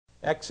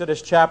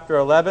Exodus chapter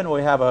 11,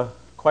 we have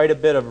quite a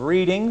bit of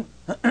reading.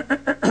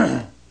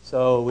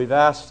 So we've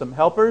asked some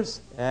helpers,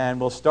 and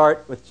we'll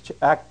start with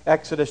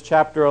Exodus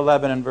chapter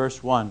 11 and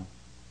verse 1.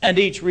 And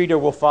each reader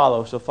will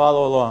follow, so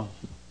follow along.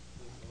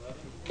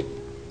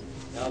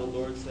 Now the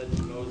Lord said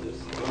to Moses,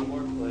 "One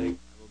more plague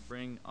I will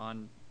bring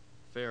on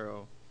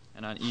Pharaoh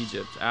and on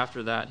Egypt.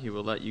 After that he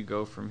will let you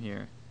go from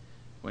here.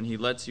 When he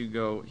lets you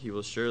go, he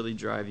will surely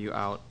drive you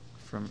out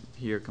from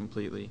here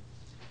completely.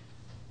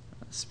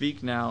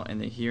 Speak now in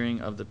the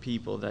hearing of the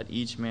people, that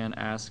each man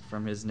ask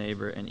from his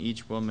neighbor and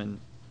each woman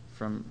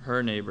from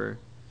her neighbor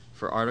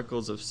for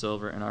articles of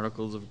silver and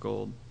articles of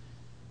gold."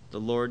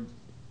 The Lord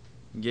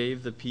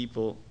gave the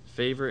people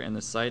favor in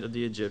the sight of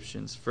the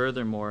Egyptians.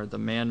 Furthermore, the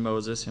man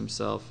Moses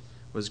himself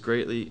was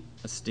greatly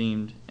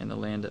esteemed in the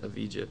land of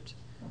Egypt,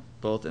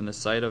 both in the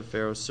sight of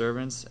Pharaoh's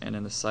servants and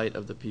in the sight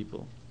of the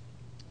people.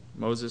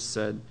 Moses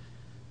said,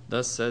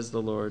 "Thus says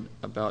the Lord,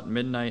 about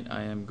midnight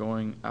I am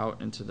going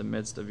out into the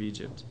midst of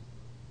Egypt,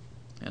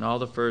 and all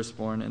the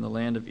firstborn in the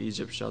land of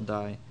Egypt shall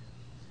die,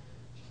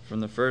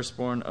 from the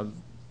firstborn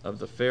of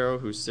the Pharaoh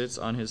who sits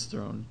on his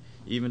throne,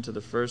 even to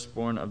the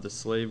firstborn of the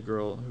slave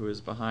girl who is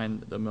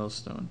behind the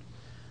millstone,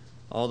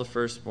 all the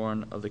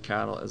firstborn of the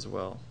cattle as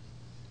well.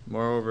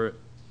 Moreover,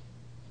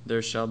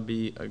 there shall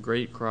be a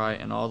great cry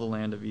in all the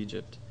land of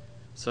Egypt,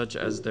 such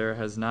as there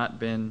has not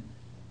been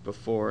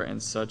before,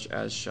 and such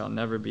as shall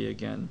never be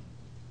again.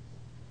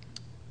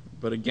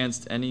 But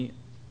against any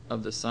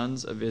of the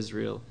sons of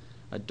Israel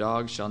a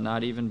dog shall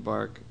not even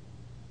bark,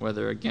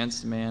 whether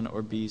against man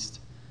or beast,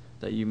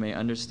 that you may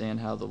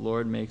understand how the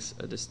Lord makes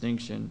a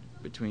distinction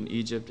between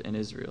Egypt and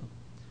Israel.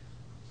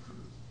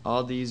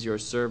 All these your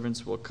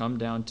servants will come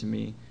down to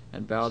me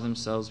and bow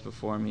themselves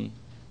before me,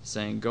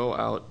 saying, 'Go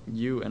out,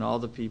 you and all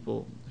the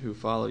people who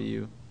follow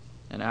you,'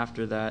 and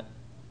after that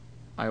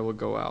I will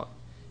go out."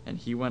 And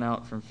he went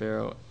out from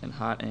Pharaoh in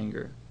hot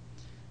anger.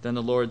 Then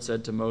the Lord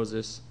said to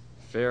Moses,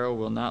 "Pharaoh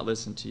will not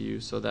listen to you,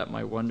 so that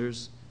my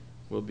wonders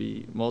will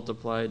be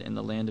multiplied in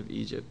the land of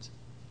Egypt."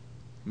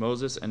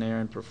 Moses and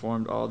Aaron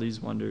performed all these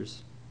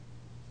wonders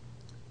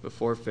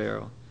before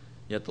Pharaoh.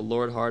 Yet the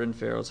Lord hardened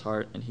Pharaoh's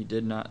heart, and he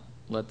did not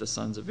let the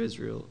sons of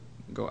Israel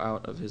go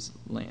out of his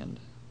land.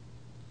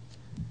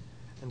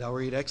 And I'll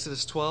read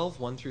Exodus 12,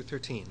 1 through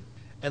 13.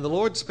 "And the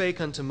Lord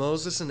spake unto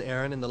Moses and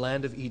Aaron in the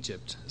land of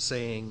Egypt,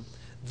 saying,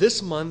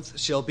 This month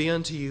shall be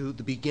unto you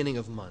the beginning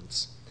of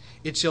months.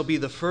 It shall be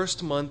the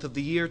first month of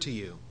the year to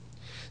you.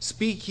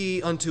 Speak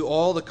ye unto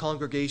all the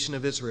congregation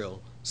of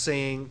Israel,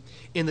 saying,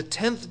 In the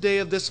 10th day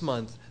of this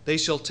month they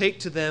shall take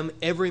to them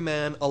every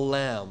man a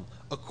lamb,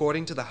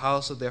 according to the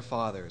house of their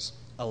fathers,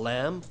 a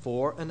lamb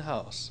for an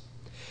house.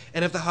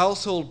 And if the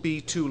household be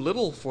too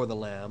little for the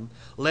lamb,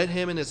 let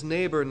him and his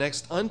neighbor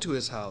next unto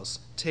his house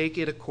take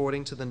it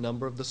according to the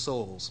number of the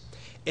souls.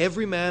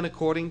 Every man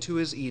according to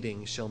his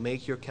eating shall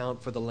make your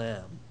count for the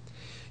lamb.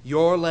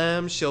 Your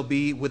lamb shall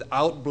be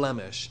without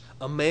blemish,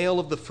 a male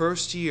of the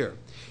first year.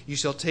 You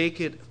shall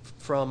take it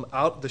from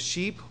out the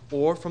sheep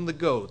or from the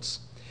goats,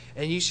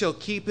 and ye shall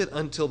keep it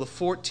until the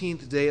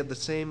 14th day of the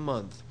same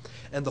month.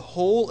 And the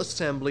whole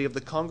assembly of the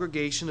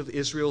congregation of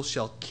Israel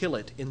shall kill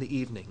it in the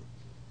evening.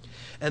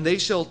 And they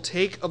shall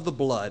take of the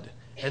blood,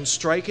 and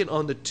strike it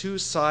on the 2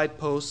 side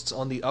posts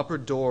on the upper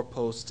door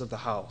posts of the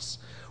house,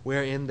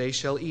 wherein they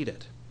shall eat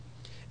it.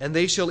 And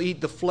they shall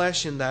eat the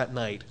flesh in that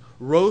night,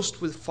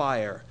 roast with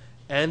fire,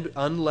 and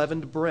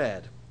unleavened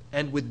bread,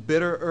 and with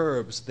bitter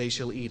herbs they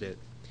shall eat it.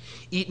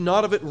 Eat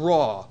not of it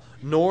raw,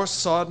 nor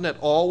sodden at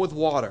all with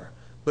water,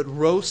 but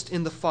roast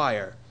in the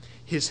fire,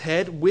 his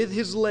head with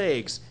his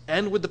legs,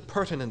 and with the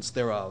purtenance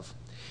thereof.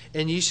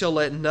 And ye shall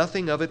let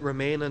nothing of it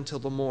remain until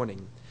the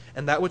morning.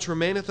 And that which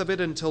remaineth of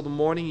it until the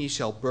morning ye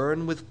shall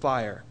burn with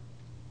fire.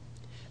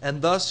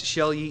 And thus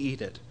shall ye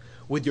eat it,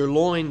 with your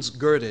loins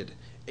girded,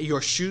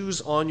 your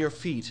shoes on your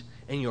feet,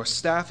 and your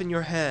staff in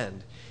your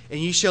hand. And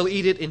ye shall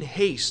eat it in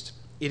haste.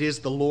 It is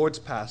the Lord's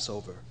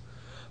Passover.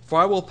 For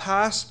I will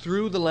pass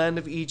through the land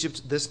of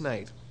Egypt this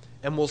night,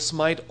 and will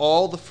smite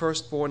all the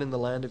firstborn in the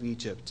land of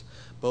Egypt,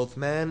 both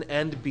man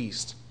and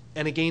beast.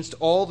 And against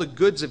all the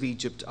goods of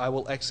Egypt I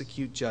will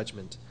execute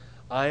judgment.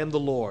 I am the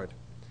Lord.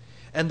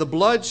 And the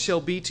blood shall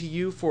be to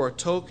you for a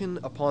token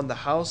upon the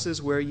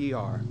houses where ye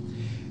are.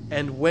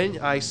 And when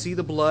I see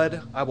the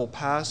blood, I will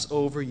pass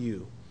over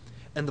you.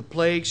 And the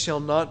plague shall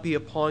not be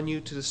upon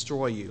you to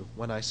destroy you,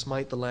 when I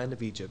smite the land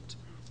of Egypt."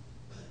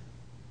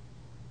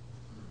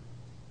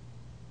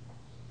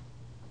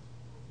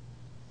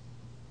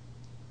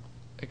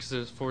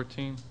 Exodus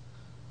 14.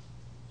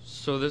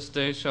 "So this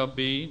day shall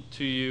be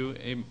to you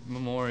a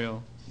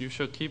memorial. You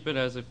shall keep it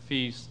as a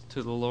feast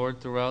to the Lord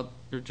throughout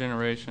your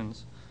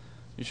generations.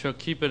 You shall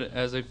keep it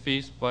as a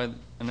feast by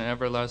an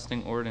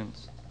everlasting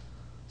ordinance.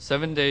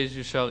 7 days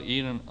you shall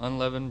eat an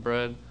unleavened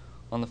bread.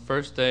 On the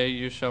first day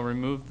you shall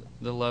remove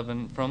the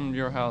leaven from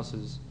your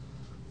houses.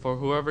 For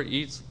whoever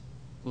eats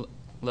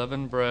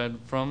leavened bread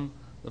from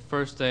the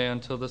first day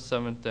until the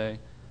 7th day,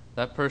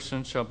 that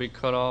person shall be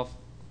cut off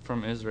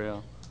from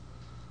Israel.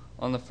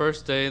 On the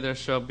first day there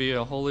shall be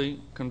a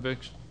holy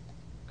convocation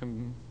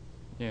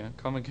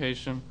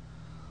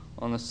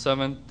On the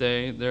seventh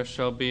day there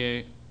shall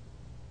be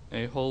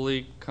a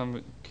holy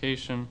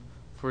convocation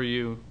for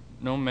you.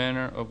 No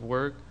manner of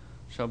work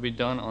shall be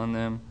done on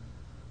them,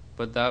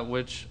 but that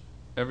which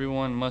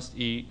everyone must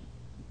eat,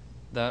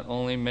 that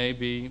only may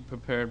be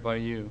prepared by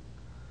you.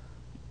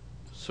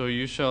 So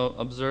you shall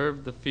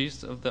observe the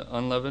feast of the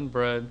unleavened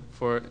bread,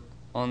 for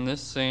on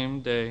this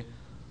same day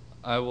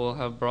I will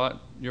have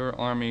brought your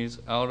armies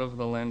out of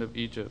the land of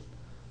Egypt.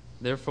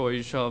 Therefore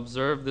you shall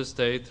observe this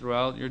day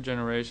throughout your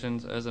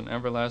generations as an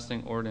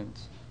everlasting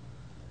ordinance.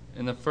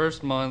 In the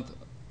first month,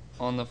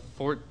 on the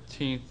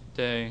 14th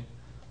day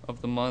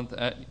of the month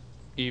at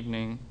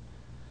evening,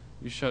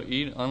 you shall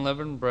eat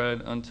unleavened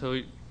bread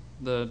until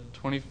the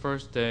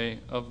 21st day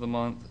of the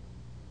month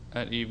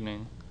at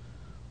evening.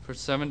 For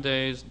 7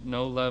 days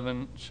no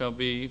leaven shall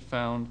be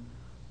found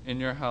in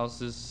your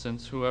houses,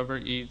 since whoever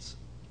eats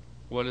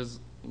what is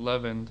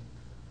leavened,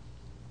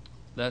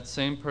 that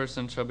same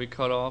person shall be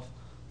cut off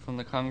from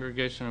the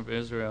congregation of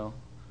Israel.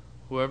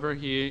 Whoever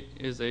he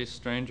is a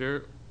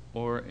stranger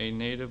or a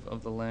native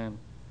of the land,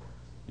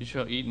 you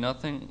shall eat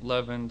nothing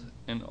leavened.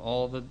 In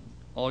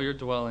all your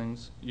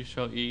dwellings you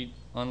shall eat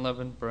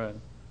unleavened bread.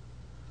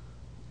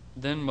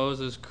 Then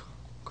Moses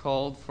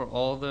called for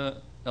all the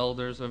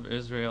elders of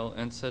Israel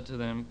and said to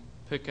them,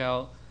 pick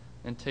out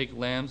and take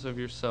lambs of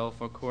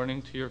yourself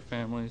according to your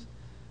families,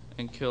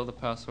 and kill the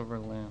Passover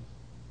lamb.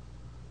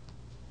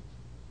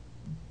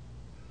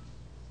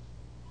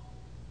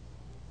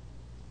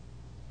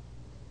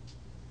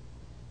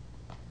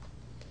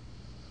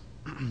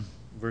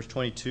 Verse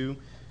 22,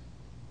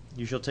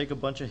 you shall take a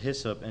bunch of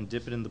hyssop and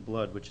dip it in the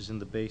blood which is in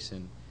the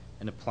basin,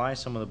 and apply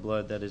some of the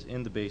blood that is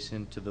in the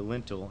basin to the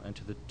lintel and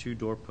to the 2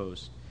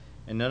 doorposts.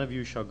 And none of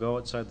you shall go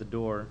outside the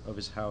door of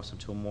his house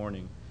until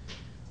morning.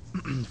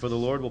 For the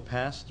Lord will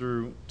pass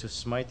through to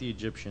smite the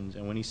Egyptians,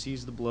 and when he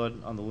sees the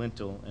blood on the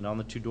lintel and on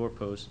the 2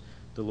 doorposts,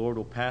 the Lord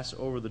will pass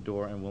over the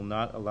door and will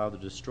not allow the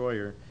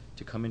destroyer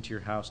to come into your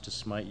house to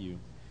smite you.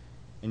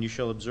 And you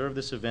shall observe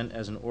this event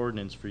as an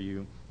ordinance for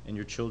you and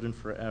your children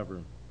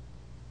forever.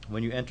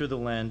 When you enter the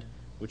land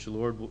which the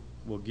Lord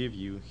will give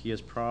you, he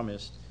has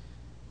promised,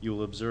 you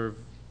will observe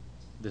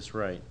this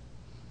rite.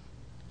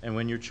 And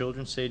when your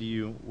children say to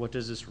you, what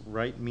does this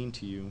rite mean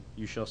to you?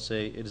 You shall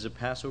say, it is a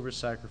Passover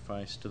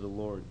sacrifice to the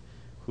Lord,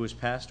 who has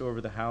passed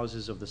over the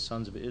houses of the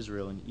sons of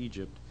Israel in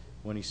Egypt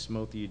when he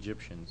smote the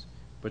Egyptians,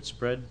 but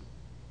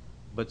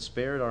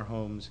spared our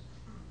homes,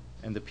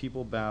 and the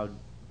people bowed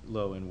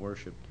low and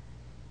worshipped.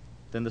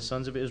 Then the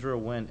sons of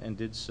Israel went and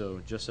did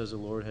so, just as the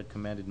Lord had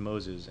commanded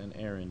Moses and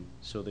Aaron,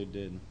 so they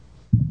did.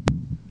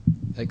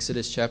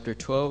 Exodus chapter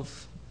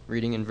 12,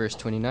 reading in verse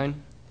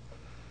 29.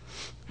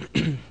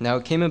 Now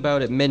it came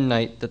about at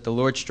midnight that the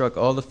Lord struck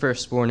all the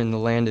firstborn in the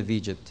land of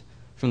Egypt,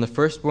 from the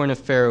firstborn of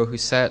Pharaoh who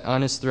sat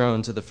on his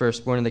throne to the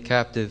firstborn of the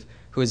captive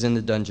who was in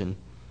the dungeon,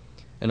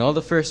 and all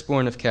the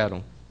firstborn of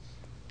cattle.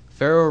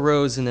 Pharaoh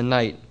arose in the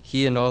night,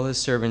 he and all his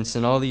servants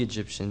and all the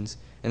Egyptians,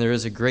 and there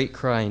was a great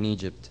cry in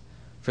Egypt,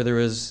 for there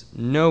was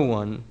no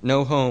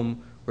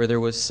home where there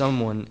was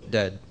someone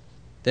dead.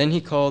 Then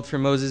he called for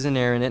Moses and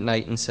Aaron at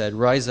night and said,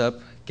 rise up,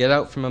 get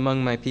out from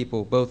among my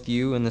people, both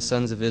you and the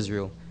sons of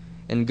Israel,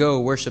 and go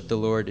worship the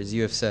Lord as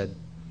you have said.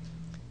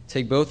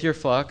 Take both your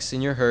flocks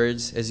and your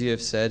herds as you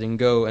have said, and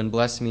go and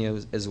bless me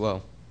as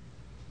well.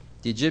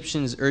 The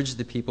Egyptians urged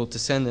the people to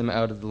send them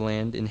out of the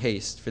land in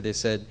haste, for they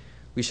said,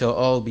 we shall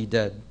all be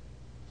dead.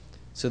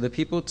 So the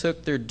people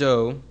took their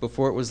dough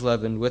before it was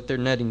leavened with their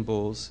kneading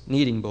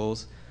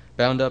bowls,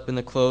 bound up in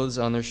the clothes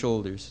on their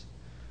shoulders.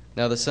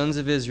 Now the sons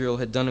of Israel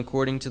had done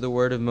according to the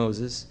word of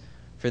Moses,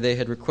 for they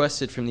had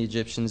requested from the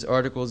Egyptians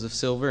articles of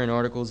silver and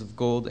articles of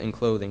gold and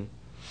clothing.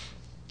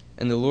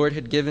 And the Lord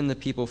had given the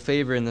people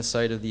favor in the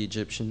sight of the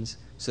Egyptians,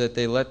 so that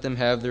they let them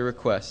have their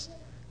request.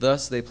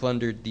 Thus they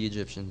plundered the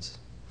Egyptians.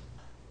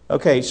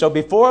 Okay, so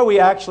before we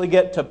actually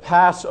get to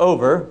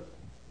Passover,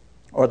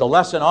 or the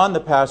lesson on the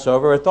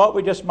Passover, I thought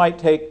we just might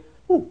take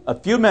a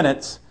few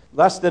minutes,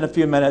 less than a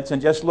few minutes, and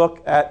just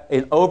look at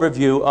an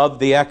overview of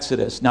the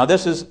Exodus. Now,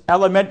 this is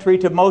elementary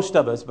to most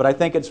of us, but I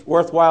think it's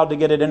worthwhile to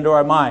get it into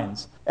our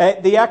minds.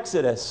 The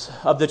Exodus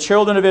of the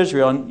children of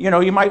Israel. And,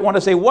 you might want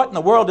to say, what in the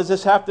world does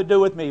this have to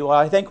do with me? Well,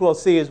 I think we'll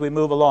see as we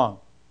move along.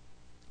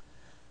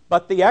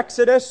 But the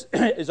Exodus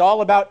is all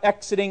about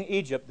exiting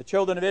Egypt. The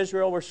children of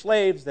Israel were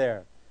slaves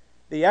there.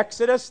 The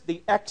Exodus,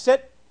 the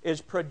exit,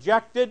 is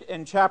projected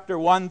in chapter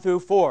 1 through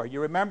 4. You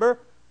remember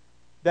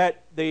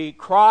that the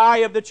cry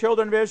of the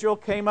children of Israel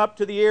came up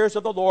to the ears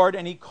of the Lord,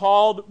 and he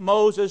called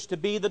Moses to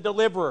be the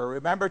deliverer.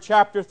 Remember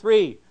chapter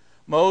 3.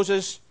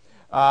 Moses,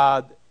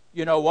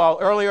 while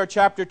earlier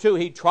chapter 2,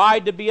 he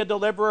tried to be a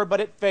deliverer,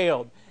 but it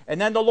failed. And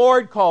then the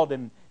Lord called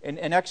him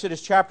in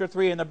Exodus chapter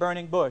 3 in the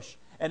burning bush.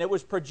 And it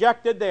was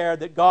projected there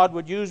that God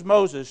would use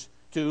Moses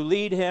to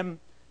lead him,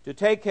 to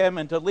take him,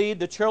 and to lead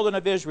the children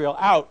of Israel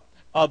out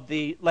of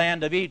the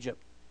land of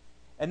Egypt.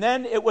 And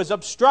then it was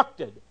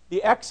obstructed.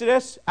 The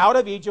Exodus out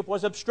of Egypt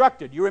was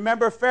obstructed. You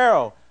remember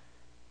Pharaoh.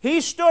 He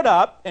stood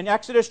up in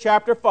Exodus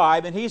chapter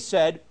 5 and he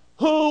said,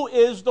 who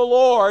is the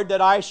Lord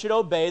that I should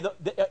obey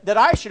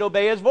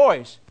his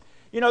voice?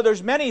 You know,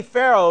 there's many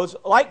pharaohs,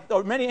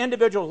 or many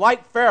individuals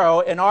like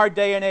Pharaoh in our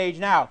day and age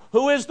now.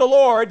 Who is the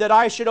Lord that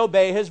I should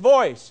obey his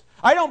voice?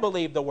 I don't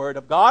believe the Word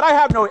of God. I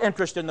have no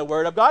interest in the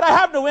Word of God. I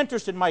have no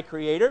interest in my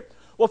Creator.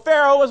 Well,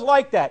 Pharaoh was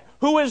like that.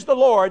 Who is the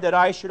Lord that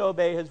I should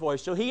obey his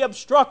voice? So he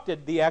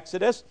obstructed the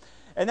Exodus.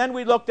 And then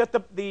we looked at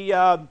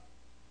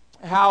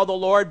how the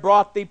Lord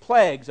brought the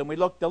plagues. And we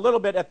looked a little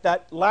bit at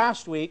that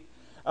last week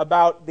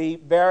about the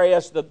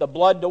various, the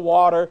blood to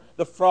water,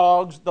 the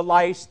frogs, the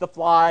lice, the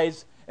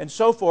flies, and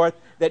so forth,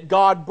 that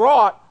God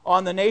brought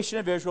on the nation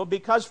of Israel.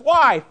 Because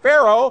why?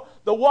 Pharaoh,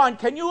 the one,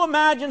 can you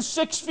imagine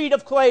 6 feet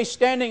of clay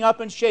standing up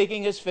and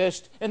shaking his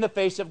fist in the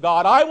face of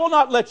God? I will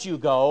not let you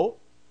go.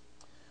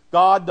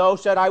 God, though,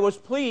 said, I was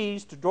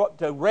pleased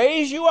to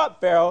raise you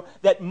up, Pharaoh,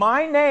 that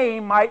my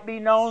name might be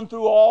known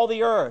through all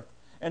the earth.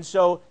 And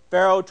so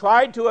Pharaoh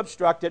tried to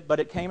obstruct it, but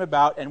it came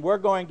about. And we're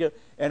going to,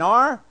 in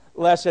our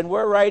lesson,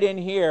 we're right in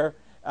here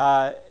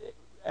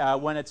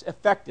when it's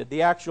effected.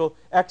 The actual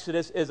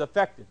Exodus is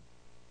effected.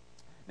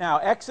 Now,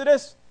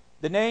 Exodus,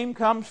 the name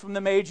comes from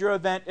the major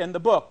event in the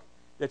book.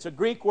 It's a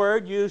Greek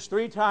word used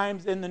 3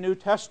 times in the New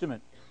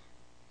Testament.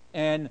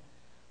 And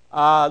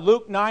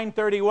Luke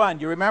 9:31,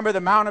 you remember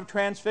the Mount of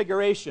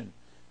Transfiguration.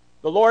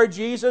 The Lord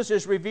Jesus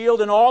is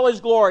revealed in all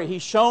his glory.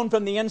 He's shown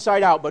from the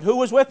inside out. But who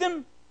was with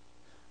him?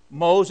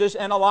 Moses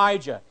and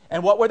Elijah.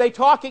 And what were they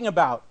talking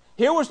about?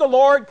 Here was the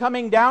Lord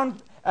coming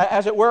down,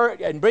 as it were,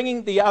 and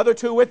bringing the other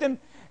 2 with him.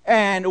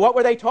 And what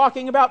were they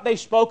talking about? They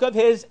spoke of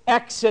his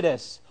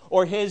exodus,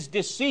 or his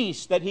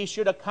decease that he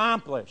should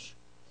accomplish.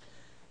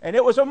 And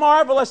it was a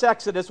marvelous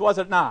exodus, was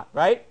it not,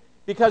 right?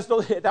 Because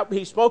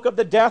he spoke of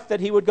the death that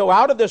he would go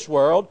out of this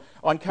world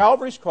on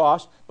Calvary's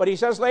cross. But he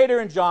says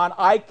later in John,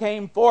 I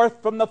came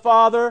forth from the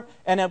Father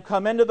and have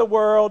come into the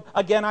world.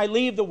 Again, I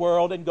leave the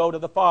world and go to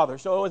the Father.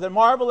 So it was a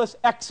marvelous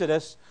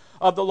exodus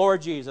of the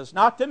Lord Jesus.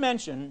 Not to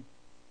mention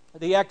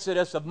the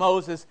exodus of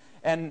Moses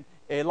and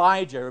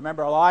Elijah.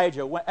 Remember,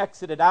 Elijah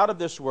exited out of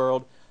this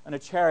world in a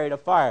chariot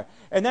of fire.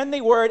 And then the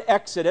word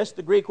Exodus,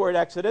 the Greek word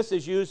Exodus,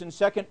 is used in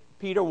 2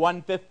 Peter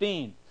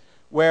 1:15,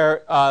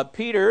 where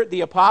Peter, the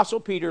Apostle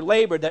Peter,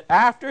 labored that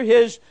after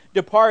his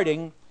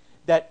departing,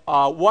 that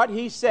what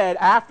he said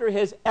after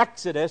his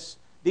exodus,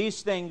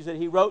 these things that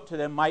he wrote to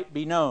them might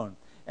be known.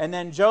 And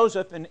then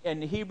Joseph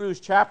in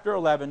Hebrews chapter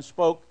 11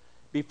 spoke,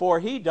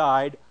 before he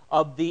died,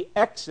 of the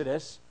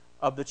exodus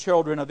of the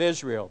children of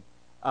Israel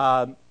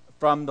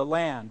from the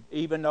land,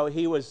 even though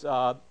he was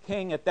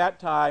king at that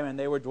time and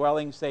they were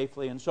dwelling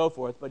safely and so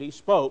forth. But he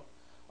spoke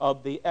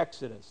of the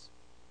exodus.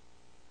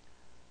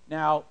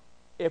 Now,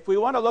 if we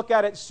want to look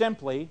at it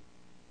simply,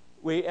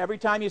 every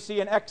time you see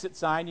an exit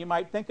sign, you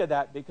might think of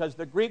that, because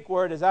the Greek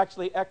word is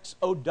actually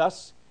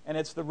exodus, and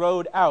it's the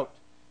road out.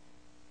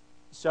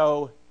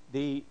 So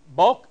the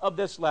bulk of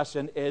this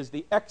lesson is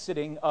the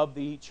exiting of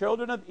the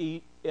children of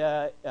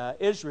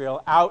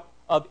Israel out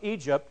of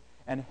Egypt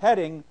and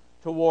heading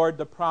toward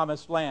the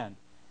promised land.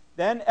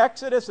 Then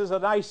Exodus is a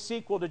nice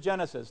sequel to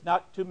Genesis.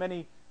 Not too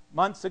many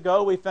months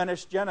ago, we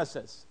finished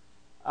Genesis.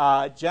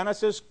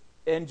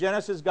 In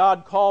Genesis,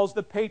 God calls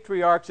the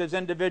patriarchs as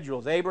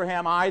individuals,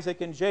 Abraham,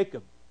 Isaac, and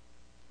Jacob.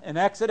 In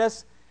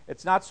Exodus,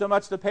 it's not so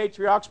much the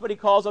patriarchs, but he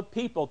calls a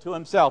people to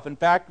himself. In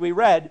fact, we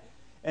read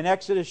in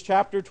Exodus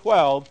chapter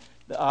 12,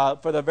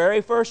 for the very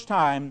first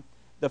time,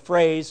 the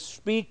phrase,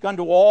 speak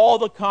unto all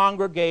the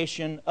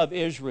congregation of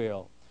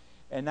Israel.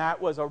 And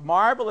that was a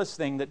marvelous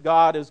thing, that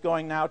God is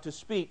going now to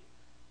speak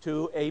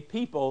to a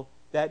people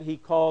that he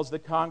calls the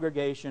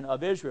congregation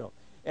of Israel.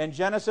 In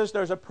Genesis,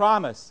 there's a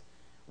promise.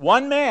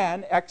 One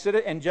man,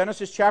 in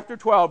Genesis chapter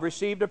 12,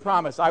 received a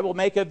promise. I will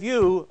make of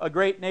you a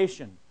great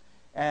nation.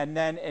 And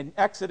then in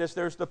Exodus,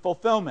 there's the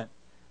fulfillment.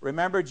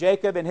 Remember,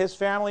 Jacob and his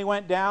family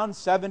went down,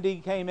 70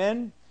 came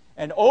in,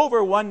 and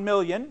over 1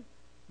 million,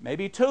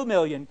 maybe 2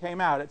 million came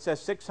out. It says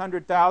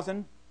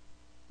 600,000.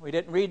 We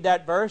didn't read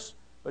that verse,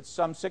 but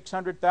some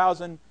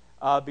 600,000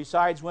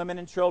 besides women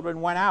and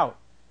children went out.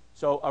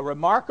 So a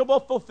remarkable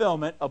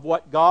fulfillment of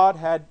what God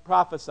had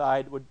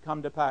prophesied would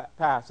come to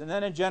pass. And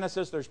then in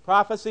Genesis, there's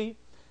prophecy.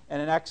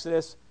 And in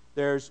Exodus,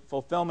 there's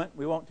fulfillment.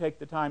 We won't take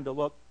the time to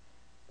look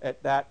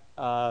at that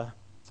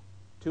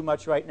too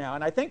much right now.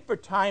 And I think for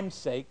time's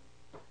sake,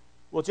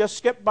 we'll just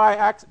skip by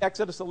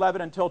Exodus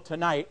 11 until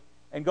tonight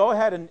and go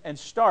ahead and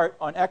start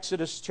on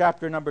Exodus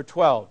chapter number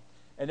 12.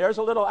 And there's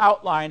a little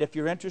outline, if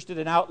you're interested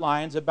in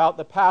outlines, about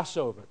the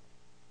Passover.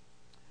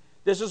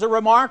 This is a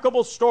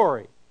remarkable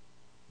story,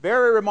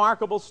 very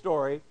remarkable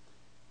story.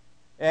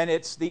 And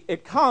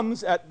it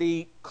comes at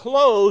the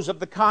close of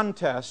the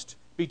contest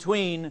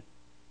between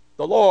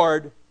the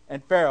Lord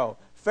and Pharaoh.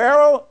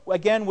 Pharaoh,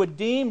 again, would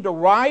deem to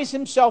rise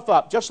himself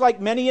up, just like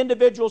many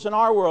individuals in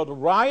our world,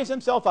 rise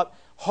himself up,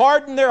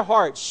 harden their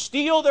hearts,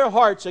 steel their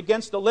hearts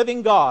against the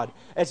living God,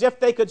 as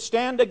if they could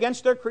stand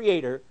against their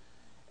Creator.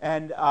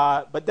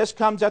 But this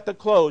comes at the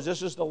close.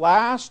 This is the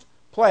last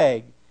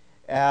plague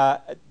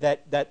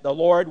that the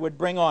Lord would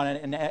bring on.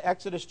 And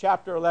Exodus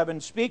chapter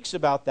 11 speaks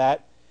about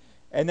that.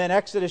 And then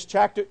Exodus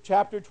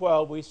chapter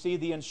 12, we see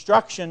the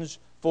instructions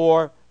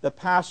for the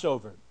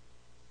Passover.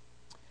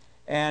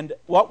 And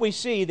what we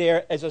see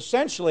there is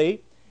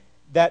essentially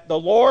that the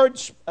Lord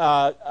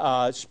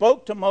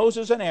spoke to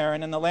Moses and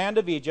Aaron in the land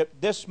of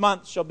Egypt, "This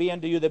month shall be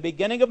unto you the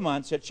beginning of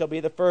months, it shall be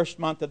the first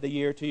month of the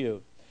year to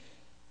you."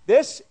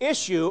 This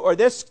issue, or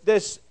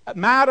this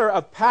matter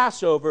of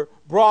Passover,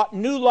 brought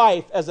new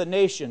life as a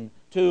nation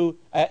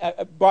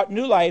brought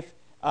new life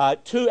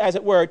as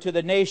it were, to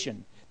the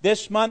nation.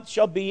 This month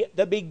shall be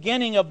the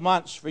beginning of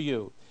months for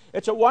you.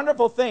 It's a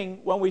wonderful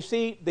thing when we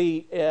see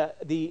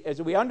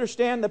as we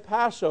understand the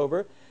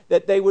Passover,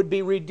 that they would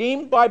be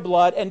redeemed by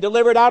blood and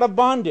delivered out of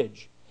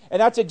bondage.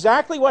 And that's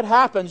exactly what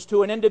happens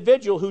to an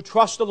individual who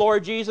trusts the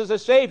Lord Jesus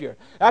as Savior.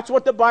 That's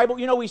what the Bible,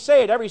 we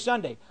say it every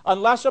Sunday.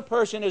 Unless a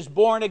person is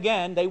born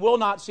again, they will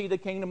not see the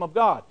kingdom of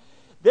God.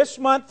 This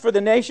month for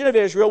the nation of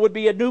Israel would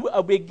be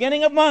a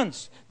beginning of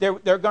months.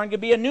 They're going to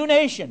be a new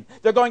nation.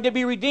 They're going to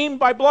be redeemed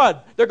by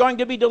blood. They're going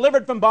to be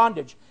delivered from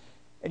bondage.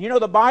 And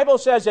the Bible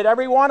says that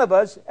every one of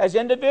us as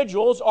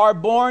individuals are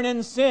born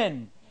in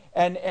sin.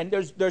 And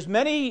there's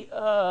many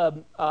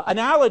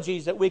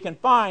analogies that we can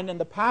find in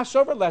the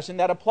Passover lesson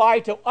that apply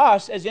to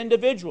us as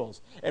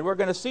individuals. And we're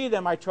going to see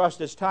them, I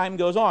trust, as time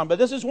goes on. But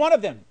this is one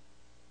of them.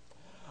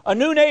 A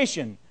new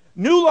nation,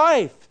 new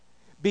life,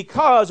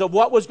 because of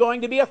what was going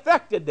to be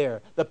affected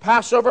there. The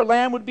Passover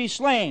lamb would be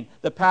slain.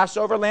 The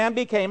Passover lamb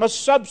became a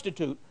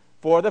substitute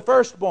for the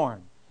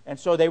firstborn. And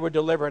so they were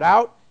delivered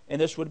out, and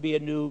this would be a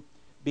new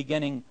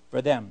beginning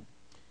for them.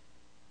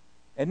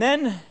 And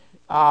then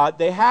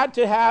they had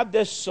to have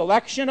this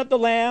selection of the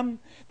lamb.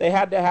 They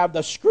had to have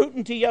the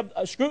scrutiny of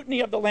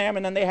the lamb,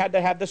 and then they had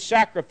to have the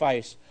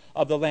sacrifice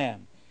of the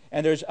lamb.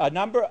 And there's a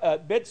number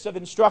of bits of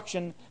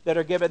instruction that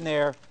are given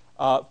there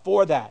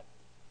for that.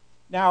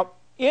 Now,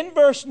 in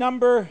verse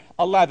number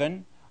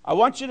 11, I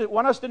want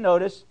us to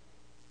notice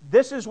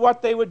this is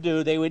what they would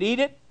do. They would eat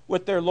it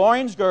with their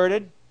loins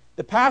girded.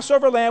 The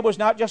Passover lamb was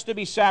not just to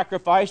be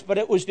sacrificed, but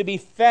it was to be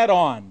fed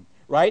on,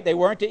 right? They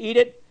weren't to eat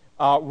it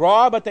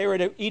raw, but they were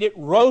to eat it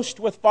roast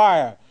with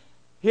fire.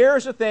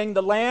 Here's the thing,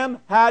 the lamb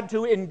had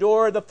to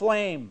endure the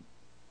flame.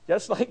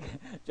 Just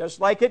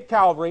like at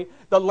Calvary,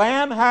 the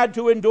lamb had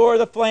to endure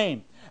the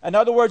flame. In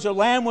other words, the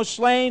lamb was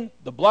slain,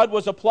 the blood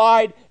was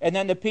applied, and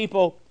then the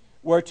people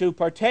were to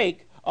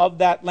partake of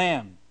that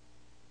lamb.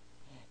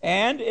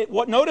 And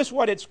notice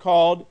what it's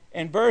called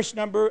in verse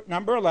number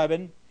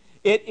 11.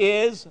 It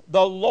is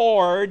the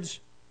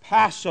Lord's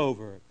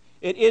Passover.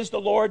 It is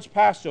the Lord's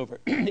Passover.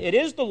 It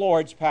is the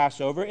Lord's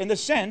Passover in the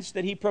sense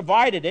that He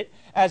provided it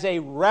as a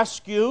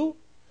rescue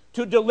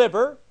to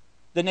deliver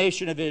the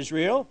nation of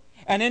Israel,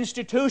 an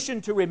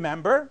institution to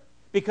remember,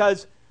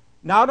 because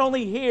not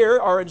only here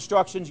are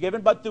instructions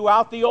given, but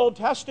throughout the Old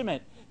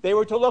Testament, they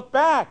were to look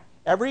back.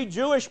 Every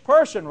Jewish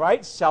person,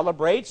 right,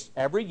 celebrates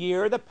every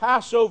year the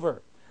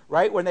Passover,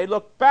 right, when they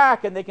look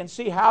back and they can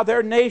see how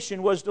their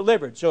nation was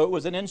delivered. So it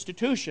was an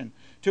institution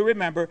to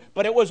remember,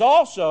 but it was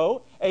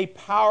also a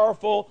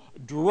powerful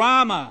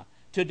drama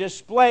to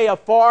display a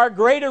far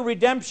greater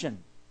redemption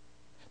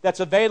that's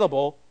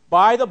available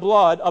by the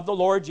blood of the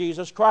Lord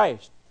Jesus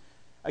Christ.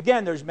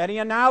 Again, there's many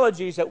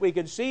analogies that we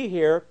can see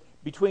here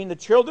between the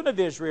children of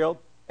Israel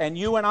and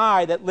you and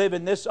I that live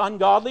in this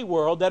ungodly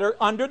world that are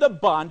under the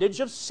bondage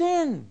of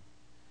sin.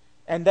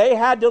 And they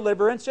had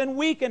deliverance, and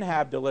we can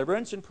have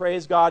deliverance. And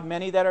praise God,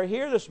 many that are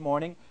here this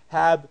morning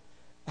have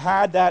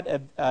had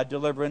that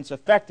deliverance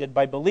effected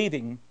by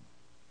believing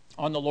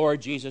on the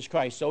Lord Jesus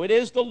Christ. So it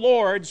is the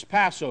Lord's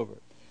Passover.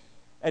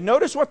 And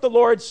notice what the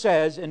Lord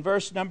says in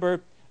verse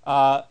number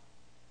 13.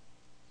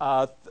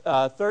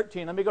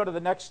 Let me go to the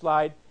next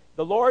slide.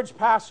 The Lord's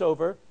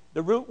Passover,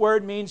 the root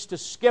word means to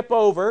skip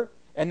over,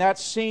 and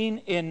that's seen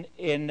in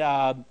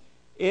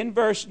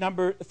verse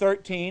number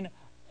 13.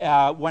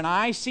 When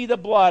I see the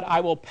blood, I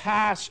will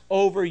pass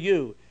over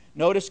you.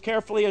 Notice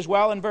carefully as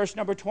well in verse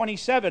number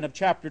 27 of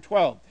chapter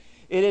 12.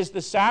 It is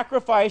the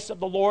sacrifice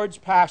of the Lord's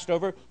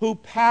Passover who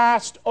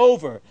passed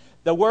over.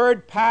 The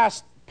word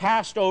passed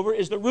over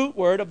is the root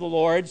word of the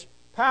Lord's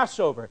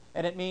Passover,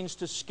 and it means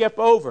to skip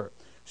over.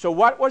 So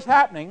what was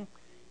happening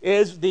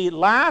is the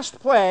last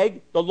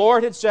plague, the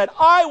Lord had said,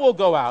 I will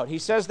go out. He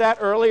says that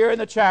earlier in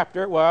the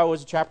chapter. Well, it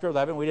was chapter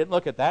 11. We didn't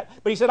look at that.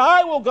 But He said,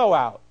 I will go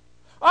out.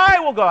 I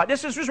will go out.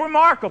 This is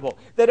remarkable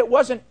that it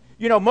wasn't,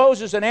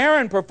 Moses and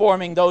Aaron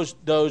performing those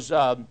bringing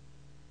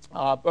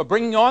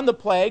on the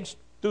plagues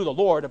through the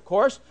Lord, of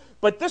course.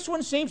 But this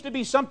one seems to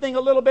be something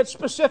a little bit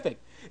specific.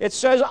 It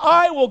says,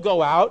 I will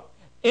go out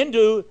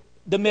into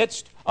the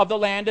midst of the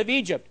land of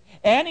Egypt.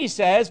 And He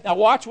says, now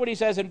watch what He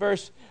says in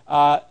verse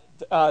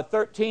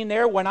 13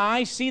 there. When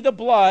I see the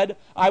blood,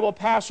 I will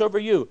pass over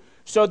you.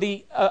 So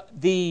the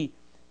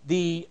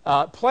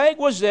plague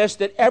was this,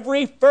 that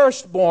every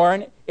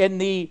firstborn in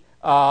the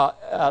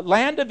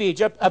land of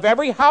Egypt, of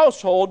every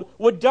household,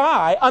 would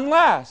die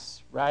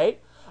unless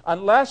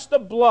the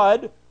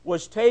blood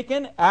was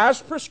taken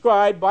as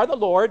prescribed by the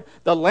Lord,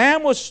 the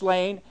lamb was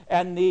slain,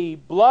 and the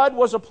blood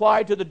was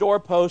applied to the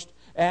doorpost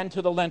and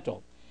to the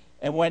lintel.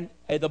 And when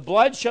the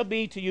blood shall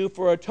be to you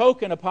for a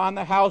token upon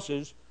the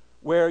houses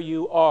where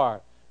you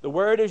are. The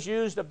word is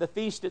used of the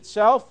feast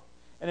itself,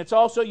 and it's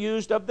also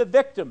used of the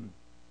victim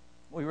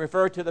we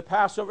refer to the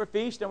Passover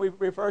feast, and we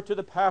refer to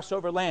the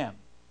Passover lamb.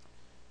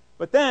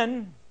 But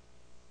then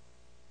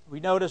we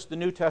notice the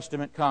New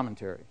Testament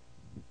commentary.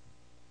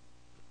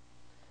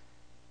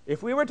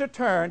 If we were to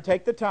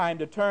take the time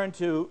to turn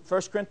to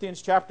 1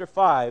 Corinthians chapter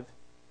 5,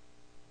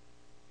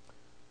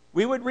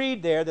 we would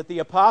read there that the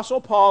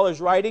Apostle Paul is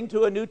writing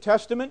to a New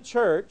Testament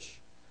church,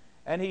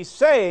 and he's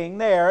saying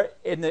there,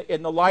 in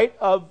the light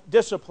of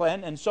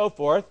discipline and so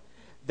forth,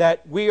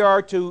 that we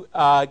are to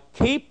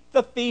keep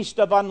the feast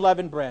of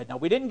unleavened bread. Now,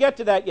 we didn't get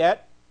to that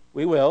yet.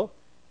 We will.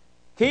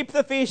 Keep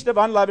the feast of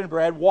unleavened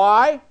bread.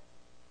 Why?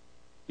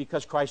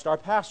 Because Christ our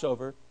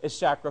Passover is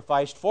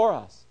sacrificed for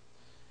us.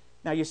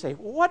 Now you say,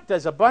 what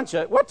does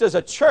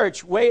a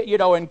church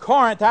in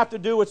Corinth have to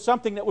do with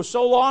something that was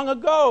so long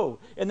ago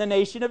in the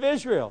nation of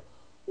Israel?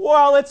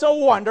 Well, it's a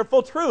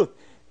wonderful truth.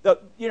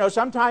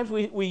 Sometimes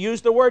we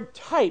use the word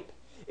type.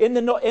 In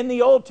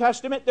the Old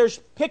Testament, there's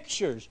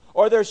pictures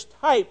or there's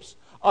types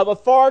of a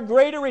far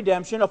greater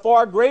redemption, a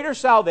far greater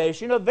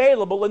salvation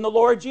available in the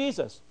Lord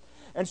Jesus.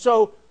 And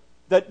so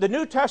the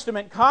New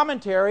Testament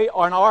commentary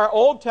on our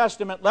Old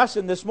Testament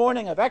lesson this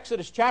morning of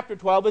Exodus chapter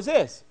 12 is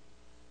this: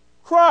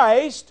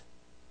 Christ,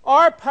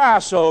 our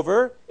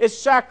Passover, is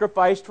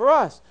sacrificed for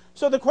us.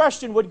 So the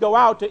question would go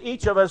out to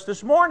each of us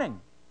this morning.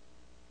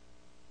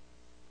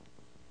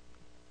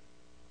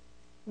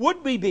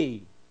 Would we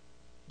be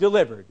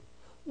delivered?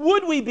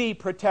 Would we be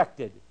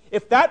protected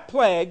if that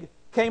plague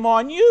came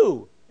on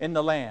you in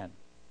the land?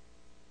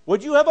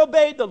 Would you have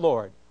obeyed the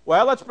Lord?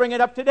 Well, let's bring it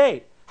up to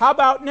date. How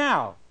about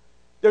now?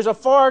 There's a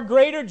far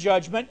greater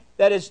judgment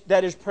that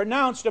is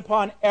pronounced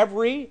upon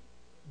every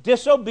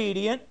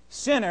disobedient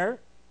sinner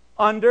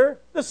under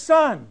the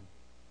sun.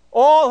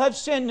 All have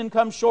sinned and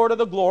come short of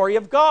the glory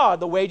of God.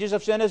 The wages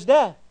of sin is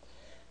death.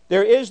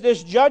 There is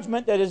this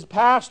judgment that is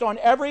passed on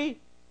every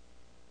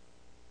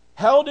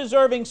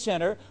hell-deserving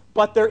sinner,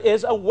 but there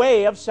is a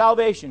way of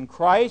salvation.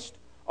 Christ,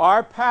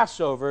 our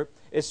Passover,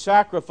 is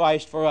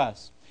sacrificed for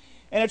us.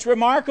 And it's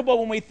remarkable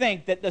when we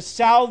think that the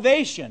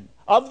salvation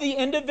of the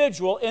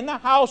individual in the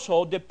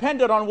household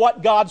depended on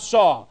what God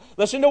saw.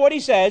 Listen to what he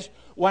says: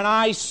 when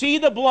I see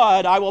the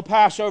blood, I will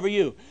pass over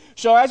you.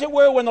 So as it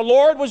were, when the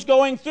Lord was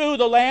going through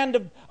the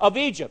land of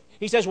Egypt,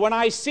 he says, when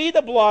I see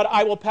the blood,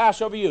 I will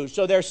pass over you.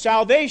 So their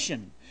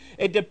salvation,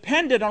 it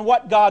depended on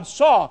what God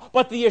saw.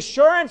 But the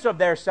assurance of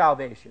their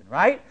salvation,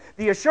 right?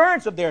 The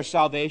assurance of their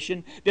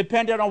salvation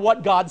depended on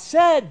what God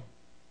said.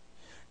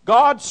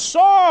 God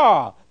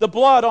saw the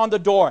blood on the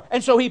door,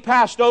 and so he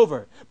passed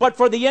over. But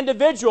for the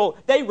individual,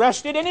 they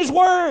rested in his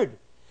word.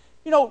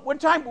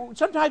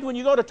 Sometimes when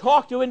you go to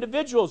talk to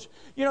individuals,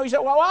 you say,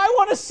 well, I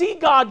want to see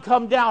God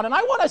come down, and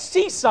I want to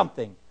see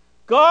something.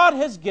 God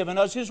has given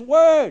us his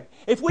word.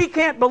 If we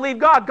can't believe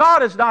God,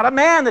 God is not a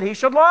man that he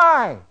should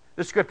lie,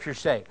 the Scriptures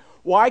say.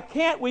 Why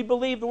can't we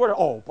believe the word?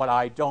 Oh, but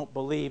I don't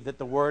believe that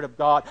the word of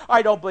God,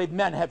 I don't believe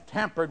men have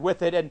tampered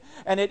with it,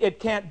 and it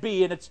can't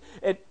be, and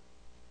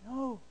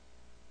no.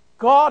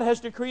 God has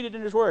decreed it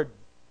in his word.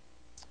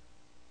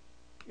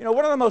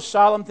 One of the most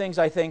solemn things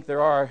I think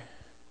there are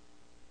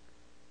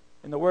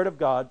in the word of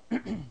God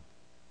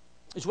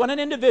is when an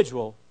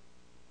individual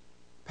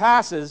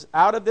passes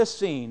out of this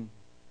scene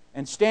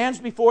and stands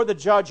before the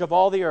judge of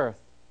all the earth.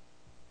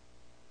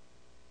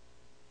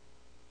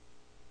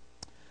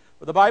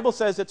 For the Bible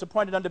says it's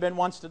appointed unto men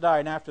once to die,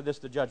 and after this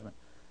the judgment.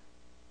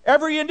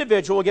 Every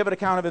individual will give an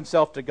account of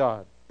himself to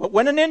God. But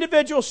when an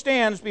individual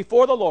stands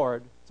before the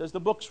Lord, it says the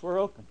books were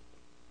opened.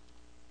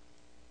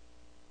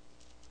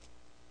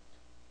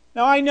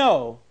 Now I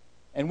know,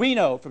 and we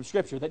know from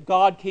Scripture, that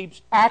God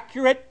keeps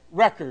accurate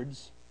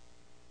records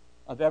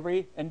of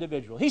every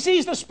individual. He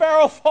sees the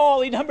sparrow fall.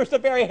 He numbers the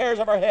very hairs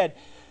of our head.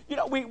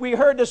 We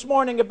heard this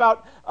morning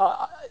about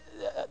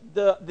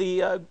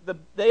the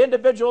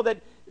individual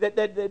that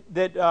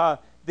the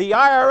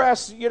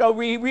IRS,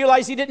 we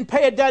realized he didn't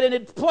pay a debt, and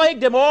it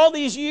plagued him all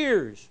these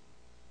years.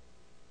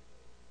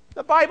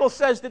 The Bible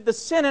says that the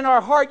sin in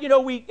our heart,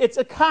 it's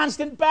a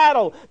constant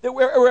battle, that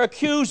we're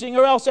accusing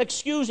or else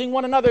excusing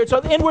one another. It's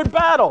an inward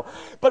battle.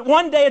 But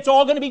one day it's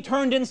all going to be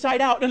turned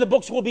inside out, and the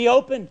books will be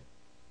opened.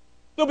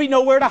 There'll be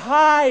nowhere to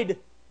hide.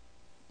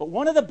 But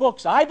one of the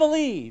books, I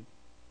believe,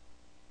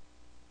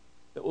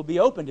 that will be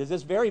opened is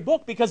this very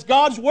book, because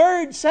God's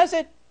Word says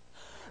it.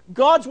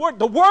 God's Word,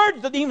 the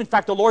words that in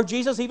fact, the Lord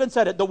Jesus even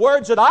said it, the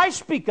words that I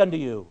speak unto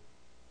you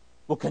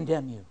will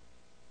condemn you.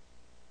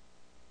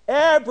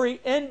 Every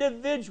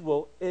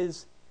individual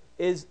is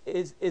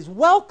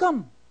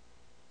welcome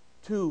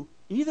to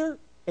either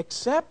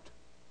accept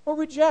or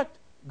reject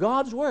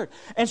God's Word.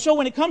 And so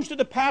when it comes to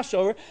the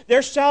Passover,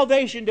 their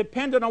salvation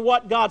depended on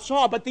what God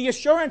saw, but the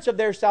assurance of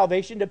their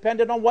salvation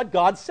depended on what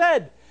God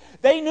said.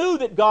 They knew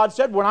that God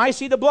said, when I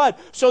see the blood.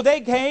 So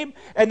they came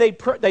and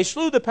they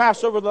slew the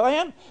Passover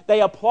lamb, they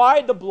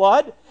applied the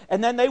blood,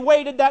 and then they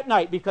waited that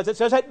night, because it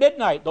says at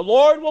midnight, the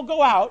Lord will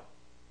go out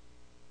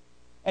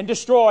and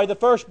destroy the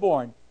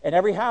firstborn in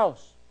every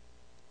house.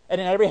 And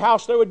in every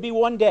house there would be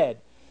one dead.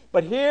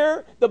 But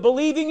here the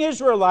believing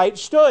Israelite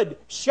stood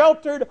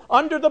sheltered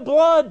under the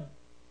blood.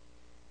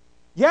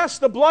 Yes,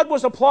 the blood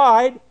was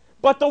applied,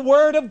 But the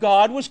Word of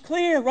God was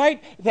clear,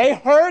 right? They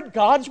heard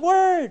God's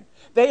Word.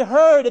 They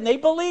heard and they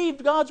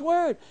believed God's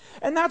Word.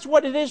 And that's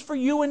what it is for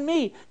you and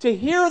me, to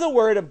hear the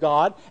Word of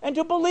God and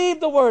to believe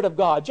the Word of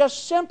God,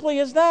 just simply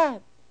as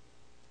that.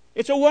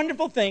 It's a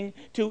wonderful thing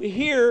to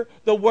hear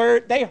the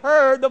Word. They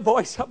heard the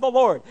voice of the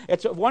Lord.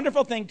 It's a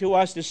wonderful thing to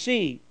us to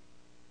see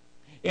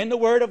in the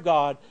Word of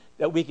God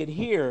that we can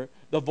hear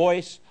the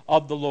voice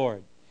of the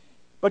Lord.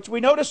 But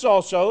we notice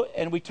also,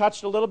 and we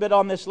touched a little bit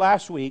on this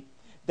last week,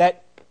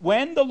 that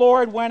when the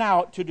Lord went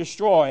out to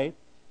destroy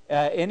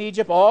in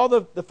Egypt all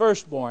the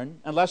firstborn,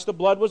 unless the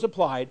blood was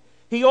applied,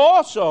 He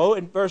also,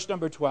 in verse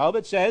number 12,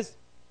 it says,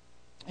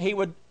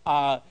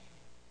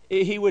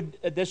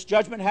 this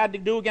judgment had to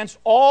do against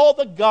all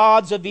the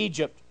gods of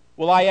Egypt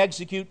will I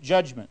execute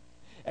judgment.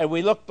 And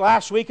we looked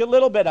last week a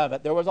little bit of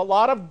it. There was a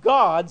lot of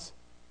gods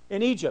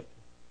in Egypt.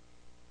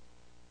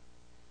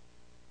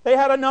 They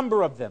had a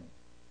number of them.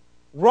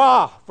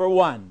 Ra, for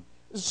one,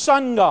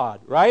 sun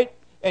god, right?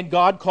 And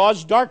God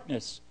caused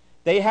darkness.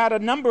 They had a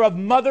number of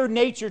Mother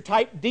Nature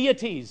type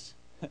deities.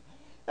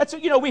 That's,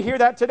 we hear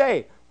that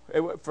today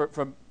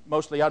from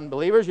mostly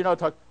unbelievers.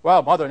 Talk,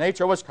 well, Mother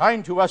Nature was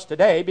kind to us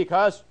today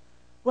because,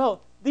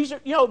 well, these are,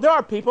 there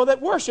are people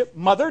that worship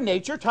Mother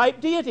Nature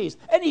type deities,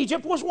 and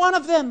Egypt was one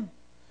of them.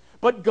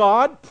 But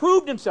God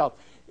proved Himself.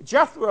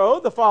 Jethro,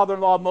 the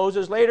father-in-law of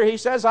Moses, later he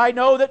says, I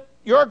know that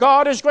your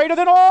God is greater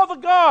than all the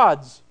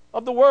gods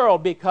of the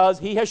world because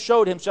He has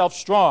showed Himself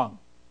strong.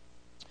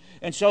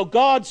 And so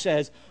God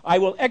says, I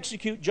will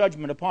execute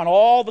judgment upon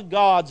all the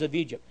gods of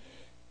Egypt.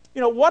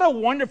 What a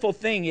wonderful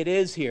thing it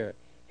is here.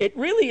 It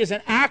really is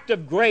an act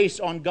of grace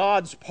on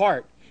God's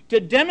part to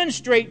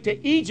demonstrate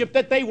to Egypt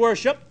that they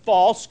worship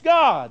false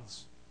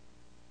gods.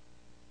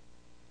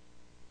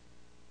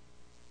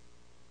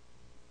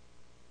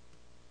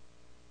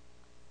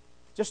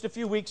 Just a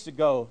few weeks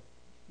ago,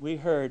 we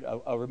heard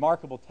a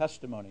remarkable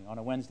testimony on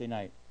a Wednesday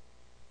night.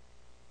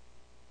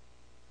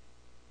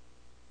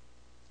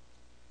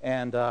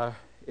 And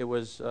it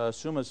was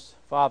Suma's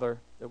father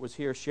that was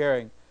here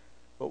sharing.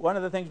 But one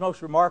of the things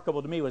most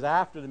remarkable to me was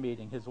after the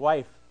meeting, his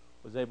wife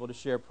was able to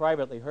share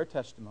privately her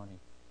testimony.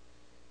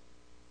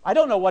 I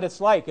don't know what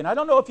it's like, and I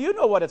don't know if you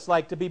know what it's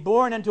like to be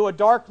born into a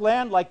dark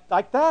land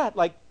like that,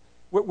 like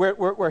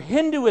where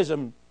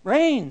Hinduism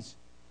reigns.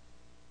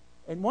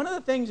 And one of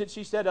the things that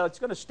she said, it's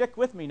going to stick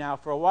with me now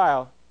for a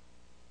while.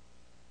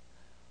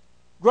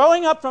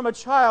 Growing up from a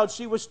child,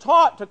 she was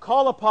taught to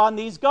call upon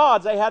these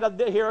gods. They had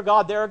here a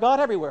god, there a god,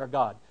 everywhere a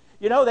god.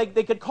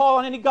 They could call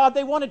on any god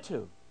they wanted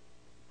to.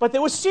 But they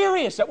were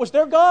serious. That was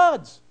their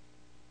gods.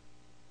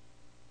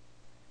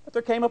 But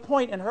there came a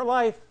point in her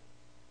life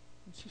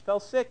when she fell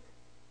sick.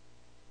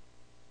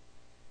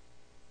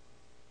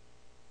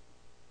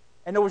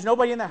 And there was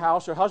nobody in the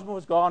house. Her husband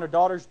was gone. Her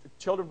daughters,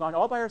 children were gone,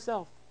 all by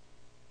herself.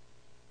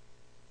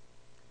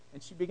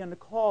 And she began to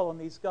call on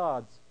these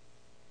gods.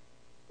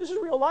 This is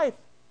real life.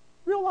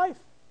 Real life.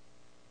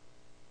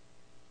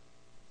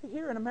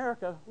 Here in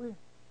America,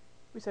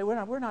 we say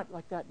we're not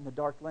like that in the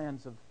dark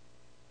lands of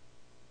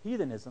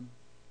heathenism.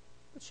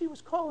 But she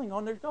was calling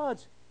on their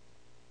gods.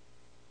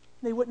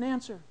 They wouldn't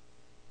answer.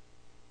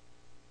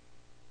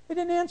 They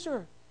didn't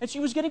answer. And she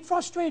was getting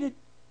frustrated.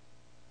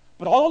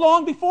 But all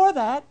along before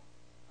that,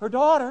 her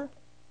daughter,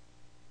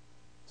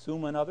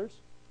 Suma and others,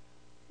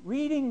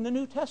 reading the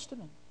New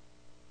Testament,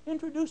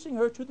 introducing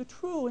her to the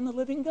true and the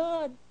living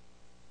God.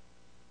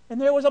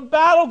 And there was a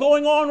battle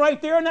going on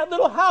right there in that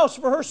little house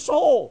for her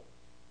soul.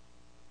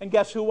 And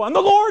guess who won?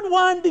 The Lord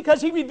won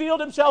because He revealed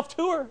Himself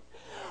to her.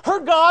 Her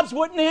gods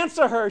wouldn't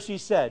answer her, she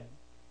said.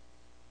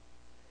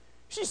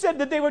 She said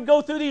that they would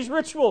go through these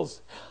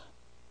rituals.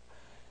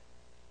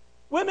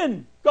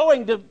 Women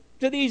going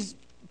to these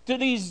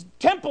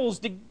temples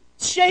to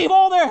shave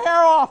all their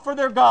hair off for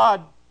their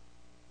God.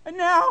 And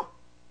now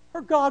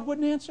her God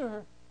wouldn't answer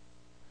her.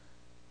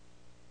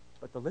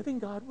 But the living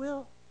God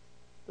will.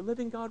 The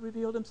living God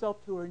revealed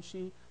Himself to her, and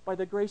she, by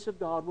the grace of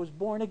God, was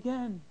born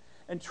again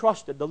and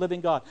trusted the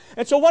living God.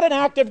 And so what an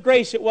act of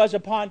grace it was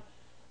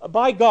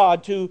by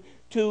God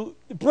to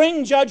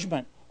bring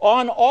judgment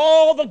on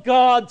all the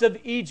gods of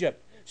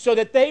Egypt so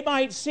that they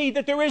might see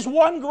that there is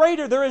one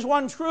greater, there is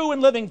one true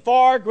and living,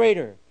 far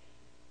greater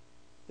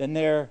than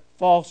their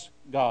false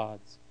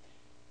gods.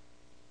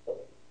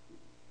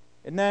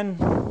 And then,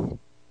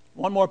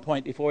 one more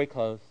point before we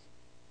close.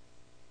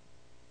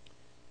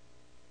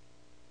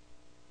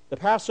 The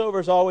Passover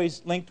is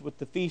always linked with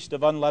the Feast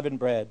of Unleavened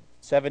Bread.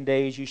 7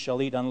 days you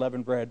shall eat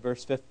unleavened bread,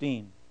 verse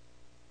 15.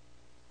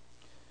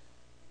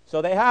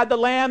 So they had the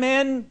lamb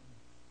in,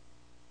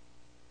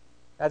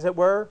 as it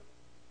were,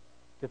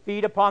 to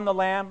feed upon the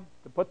lamb,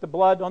 to put the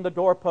blood on the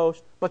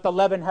doorpost, but the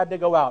leaven had to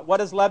go out.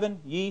 What is leaven?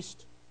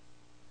 Yeast.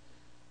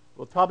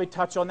 We'll probably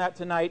touch on that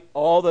tonight,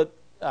 or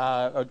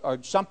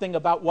something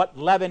about what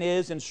leaven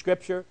is in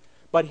Scripture.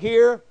 But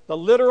here, the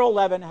literal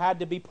leaven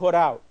had to be put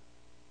out.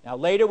 Now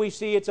later we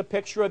see it's a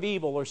picture of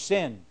evil or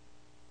sin.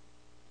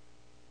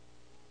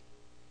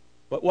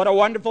 But what a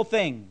wonderful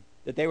thing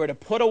that they were to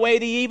put away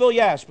the evil,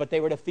 yes, but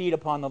they were to feed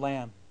upon the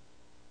Lamb.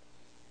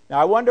 Now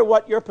I wonder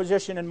what your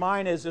position and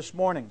mine is this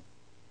morning.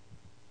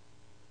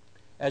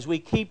 as we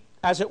keep,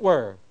 as it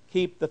were,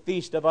 keep the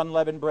feast of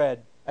unleavened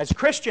bread, as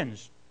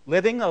Christians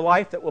living a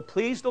life that will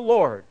please the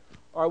Lord,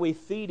 are we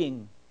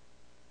feeding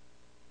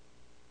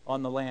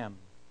on the Lamb?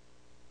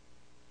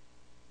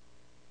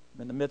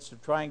 I'm in the midst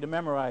of trying to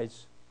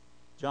memorize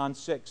John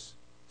 6,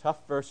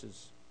 tough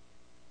verses,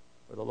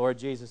 where the Lord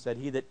Jesus said,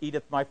 "He that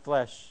eateth my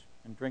flesh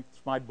and drinketh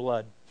my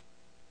blood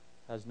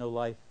has no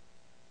life."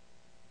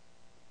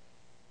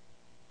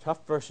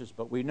 Tough verses,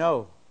 but we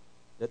know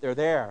that they're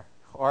there.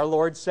 Our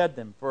Lord said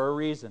them for a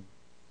reason.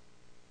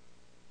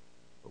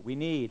 But we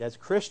need, as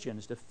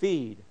Christians, to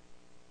feed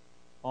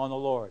on the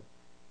Lord.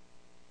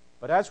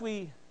 But as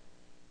we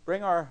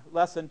bring our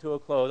lesson to a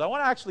close, I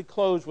want to actually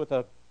close with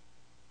a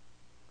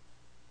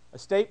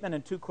statement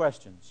and two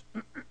questions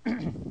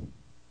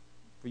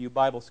for you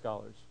Bible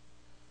scholars.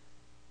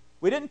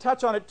 We didn't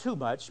touch on it too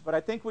much, but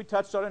I think we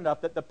touched on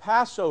enough that the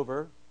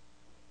Passover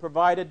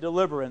provided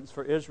deliverance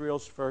for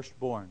Israel's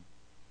firstborn.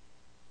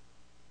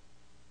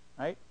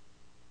 Right?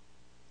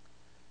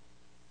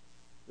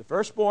 The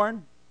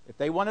firstborn, if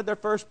they wanted their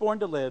firstborn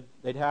to live,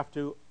 they'd have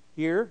to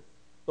hear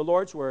the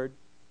Lord's word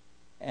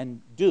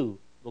and do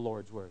the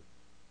Lord's word.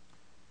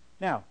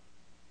 Now,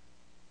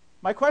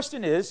 my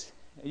question is,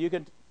 you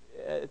can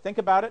think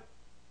about it,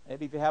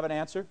 maybe if you have an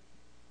answer.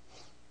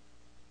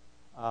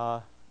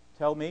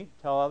 Tell me,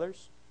 tell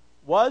others.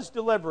 Was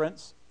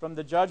deliverance from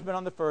the judgment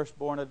on the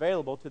firstborn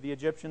available to the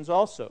Egyptians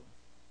also?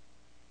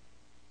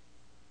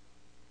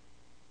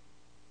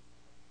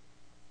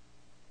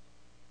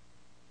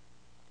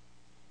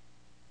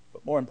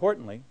 But more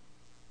importantly,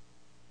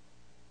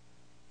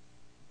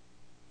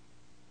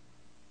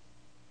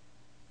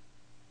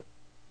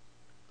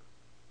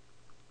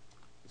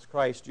 is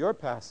Christ your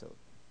Passover?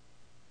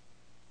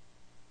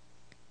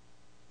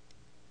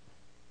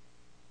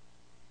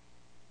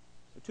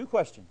 So, two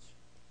questions.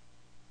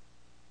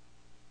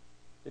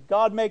 Did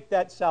God make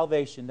that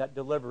salvation, that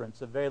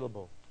deliverance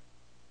available?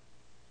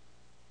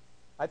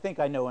 I think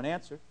I know an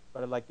answer,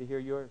 but I'd like to hear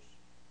yours.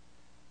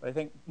 But I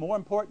think more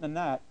important than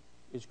that,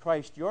 is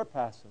Christ your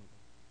Passover?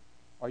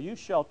 Are you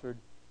sheltered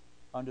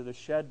under the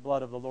shed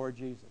blood of the Lord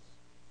Jesus?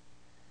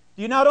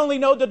 Do you not only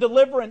know the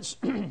deliverance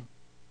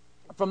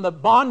from the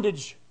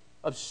bondage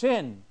of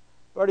sin,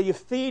 but are you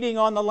feeding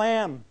on the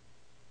Lamb?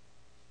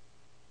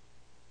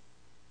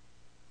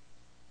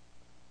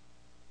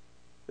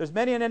 There's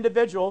many an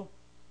individual,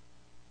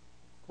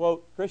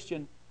 quote,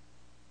 Christian,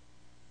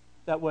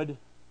 that would,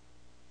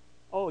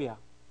 oh yeah,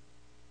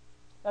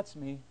 that's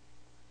me.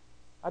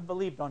 I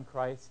believed on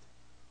Christ.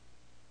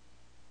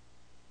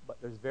 But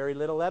there's very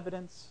little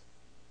evidence,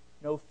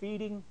 no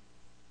feeding,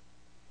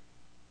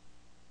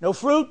 no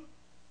fruit.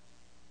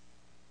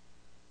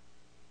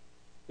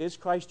 Is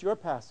Christ your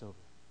Passover?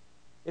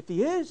 If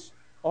He is,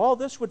 all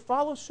this would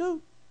follow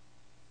suit,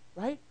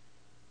 right?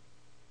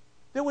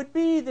 There would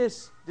be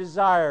this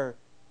desire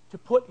to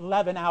put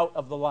leaven out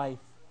of the life,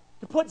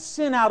 to put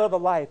sin out of the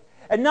life,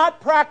 and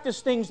not practice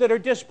things that are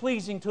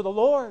displeasing to the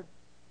Lord.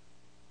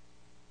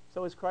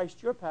 So is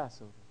Christ your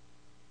Passover?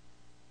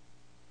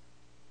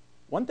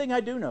 One thing I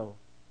do know,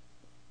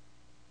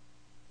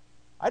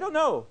 I don't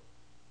know,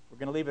 we're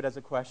going to leave it as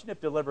a question, if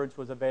deliverance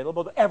was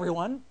available to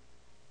everyone,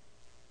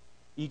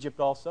 Egypt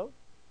also,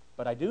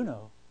 but I do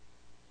know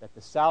that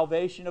the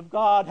salvation of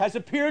God has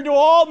appeared to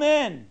all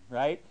men,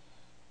 right?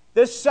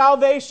 This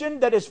salvation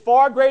that is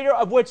far greater,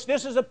 of which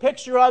this is a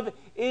picture of,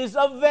 is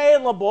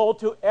available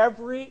to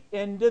every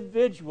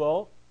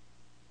individual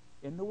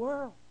in the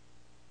world.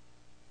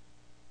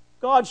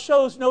 God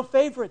shows no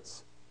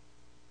favorites.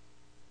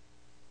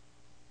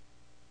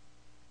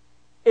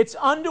 It's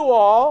unto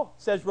all,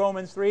 says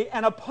Romans 3,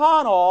 and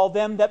upon all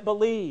them that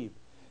believe.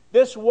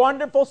 This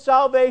wonderful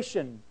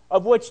salvation,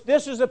 of which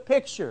this is a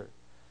picture,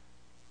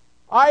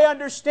 I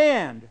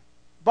understand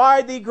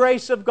by the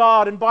grace of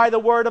God and by the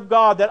Word of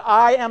God that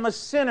I am a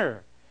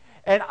sinner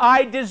and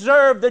I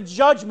deserve the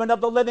judgment of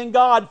the living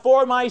God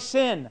for my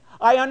sin.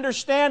 I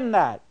understand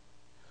that.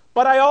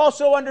 But I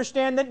also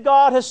understand that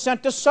God has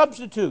sent a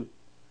substitute,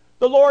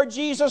 the Lord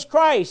Jesus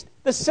Christ,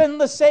 the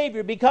sinless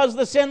Savior. Because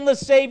the sinless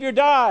Savior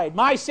died,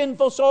 my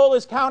sinful soul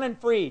is counted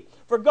free.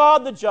 For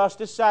God the just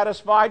is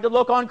satisfied to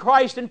look on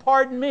Christ and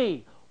pardon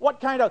me.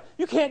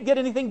 You can't get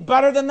anything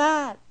better than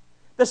that.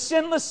 The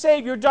sinless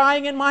Savior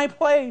dying in my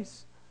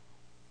place.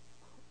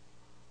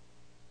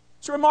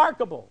 It's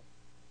remarkable.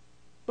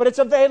 But it's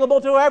available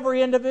to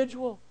every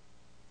individual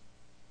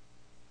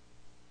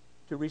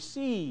to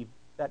receive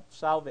that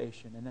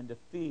salvation and then to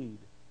feed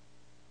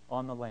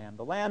on the Lamb.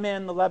 The Lamb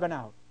in, the leaven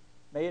out.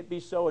 May it be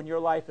so in your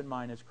life and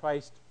mine as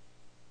Christ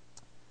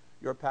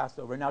your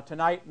Passover. Now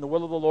tonight, in the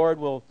will of the Lord,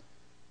 we'll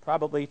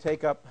probably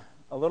take up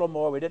a little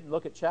more. We didn't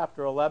look at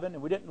chapter 11,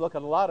 and we didn't look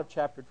at a lot of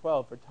chapter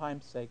 12 for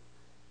time's sake.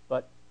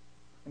 But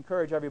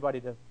encourage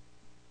everybody to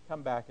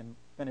come back and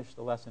finish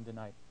the lesson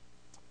tonight.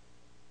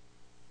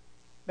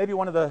 Maybe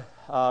one of the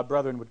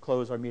brethren would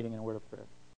close our meeting in a word of prayer.